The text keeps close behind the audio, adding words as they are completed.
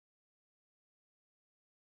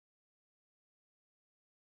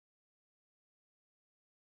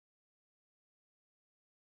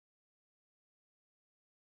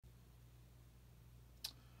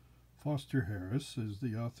Foster Harris is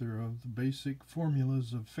the author of The Basic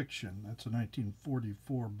Formulas of Fiction. That's a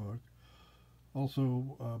 1944 book,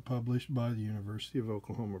 also published by the University of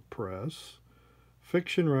Oklahoma Press.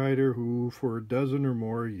 Fiction writer who, for a dozen or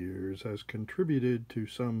more years, has contributed to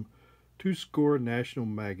some 20 national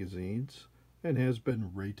magazines and has been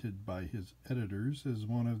rated by his editors as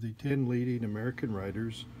one of the 10 leading American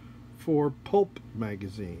writers for pulp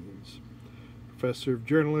magazines. Professor of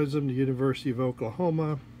journalism at the University of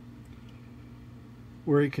Oklahoma,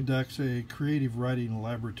 where he conducts a creative writing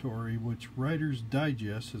laboratory which Writer's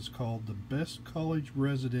Digest has called the best college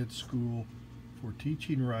residence school for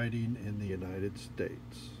teaching writing in the United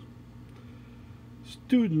States.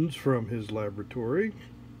 Students from his laboratory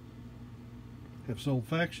have sold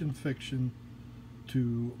fiction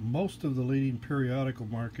to most of the leading periodical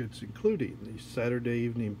markets, including the Saturday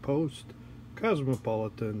Evening Post,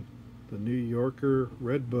 Cosmopolitan, the New Yorker,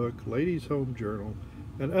 Red Book, Ladies' Home Journal,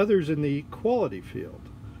 and others in the quality field,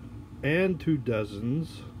 and to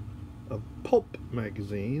dozens of pulp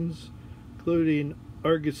magazines, including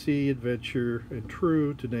Argosy, Adventure, and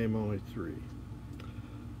True, to name only 3.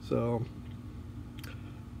 So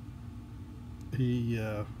he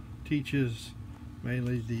teaches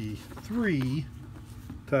mainly the 3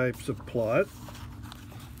 types of plot,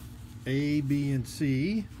 A, B, and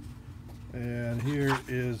C. And here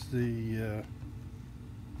is the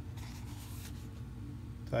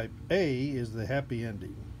type A is the happy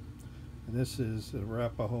ending. And this is a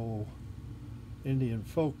Arapaho Indian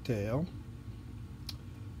folk tale,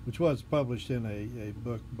 which was published in a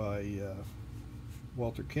book by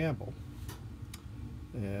Walter Campbell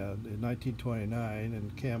and in 1929,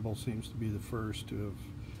 and Campbell seems to be the first to have,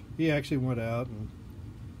 he actually went out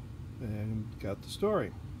and got the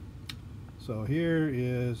story. So here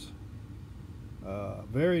is a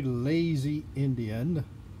very lazy Indian,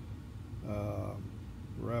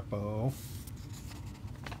 Arapaho.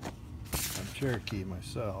 I'm Cherokee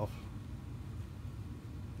myself,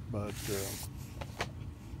 but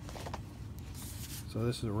so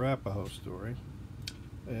this is a Arapaho story,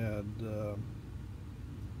 and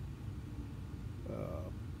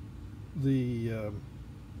the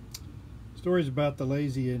story's about the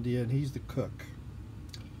lazy Indian. He's the cook.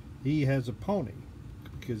 He has a pony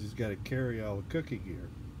because he's got to carry all the cooking gear,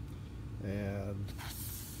 and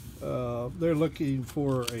they're looking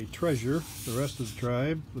for a treasure, the rest of the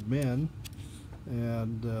tribe, the men,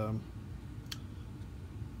 and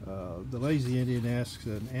the lazy Indian asks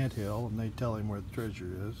an anthill, and they tell him where the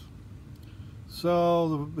treasure is.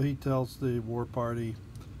 So he tells the war party,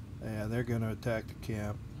 and they're going to attack the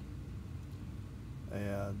camp,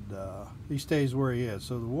 and he stays where he is.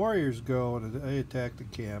 So the warriors go and they attack the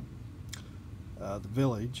camp, the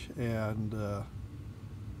village, and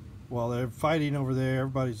while they're fighting over there,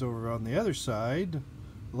 everybody's over on the other side.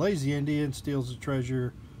 The lazy Indian steals the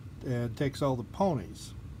treasure and takes all the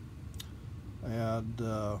ponies, and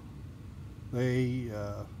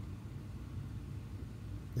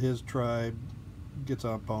his tribe gets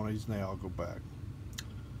on ponies and they all go back.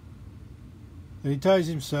 And he ties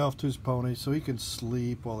himself to his pony so he can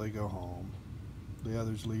sleep while they go home. The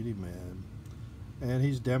others lead him in, and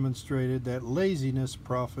he's demonstrated that laziness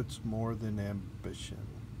profits more than ambition.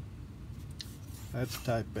 That's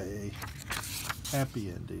type A. Happy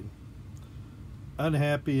ending.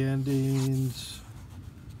 Unhappy endings.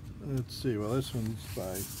 Let's see. Well, this one's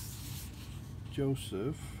by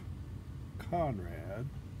Joseph Conrad.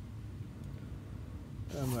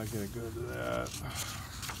 I'm not going to go to that.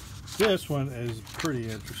 This one is pretty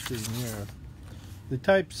interesting here. The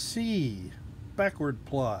type C, backward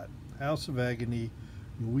plot. House of Agony,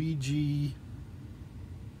 Luigi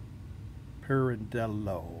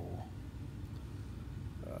Pirandello.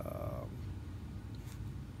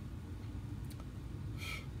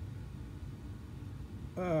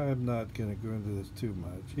 I'm not going to go into this too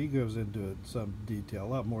much. He goes into it in some detail, a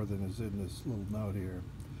lot more than is in this little note here.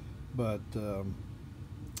 But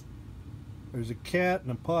there's a cat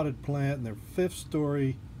and a potted plant in their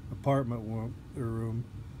 5th-story apartment room,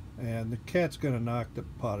 and the cat's going to knock the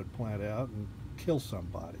potted plant out and kill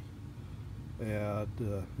somebody. And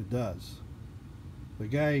it does. The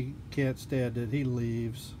guy can't stand it. He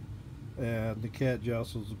leaves, and the cat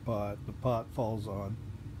jostles the pot. The pot falls on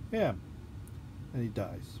him, and he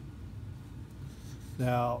dies.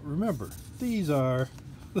 Now, remember, these are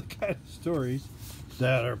the kind of stories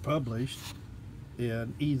that are published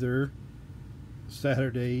in either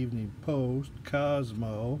Saturday Evening Post,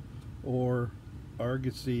 Cosmo, or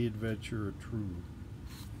Argosy, Adventure, or True.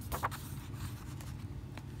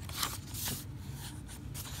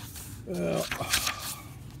 Well,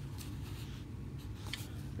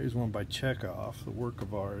 here's one by Chekhov, The Work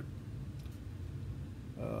of Art.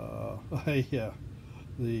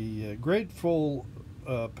 The grateful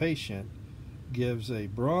patient gives a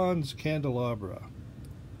bronze candelabra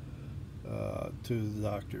to the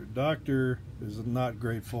doctor. Doctor is not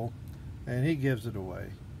grateful, and he gives it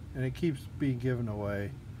away, and it keeps being given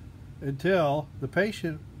away until the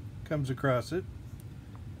patient comes across it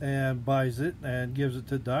and buys it and gives it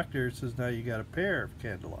to the doctor and says, now you got a pair of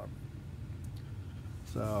candelabra.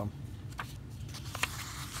 So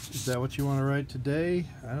is that what you want to write today?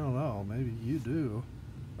 I don't know. Maybe you do.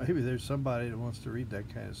 Maybe there's somebody that wants to read that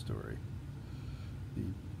kind of story. The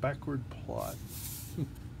backward plot.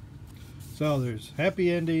 So there's happy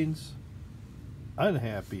endings,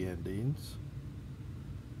 unhappy endings,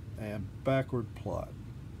 and backward plot.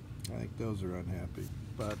 I think those are unhappy.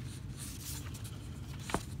 But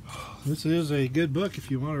this is a good book if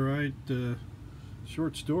you want to write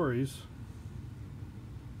short stories.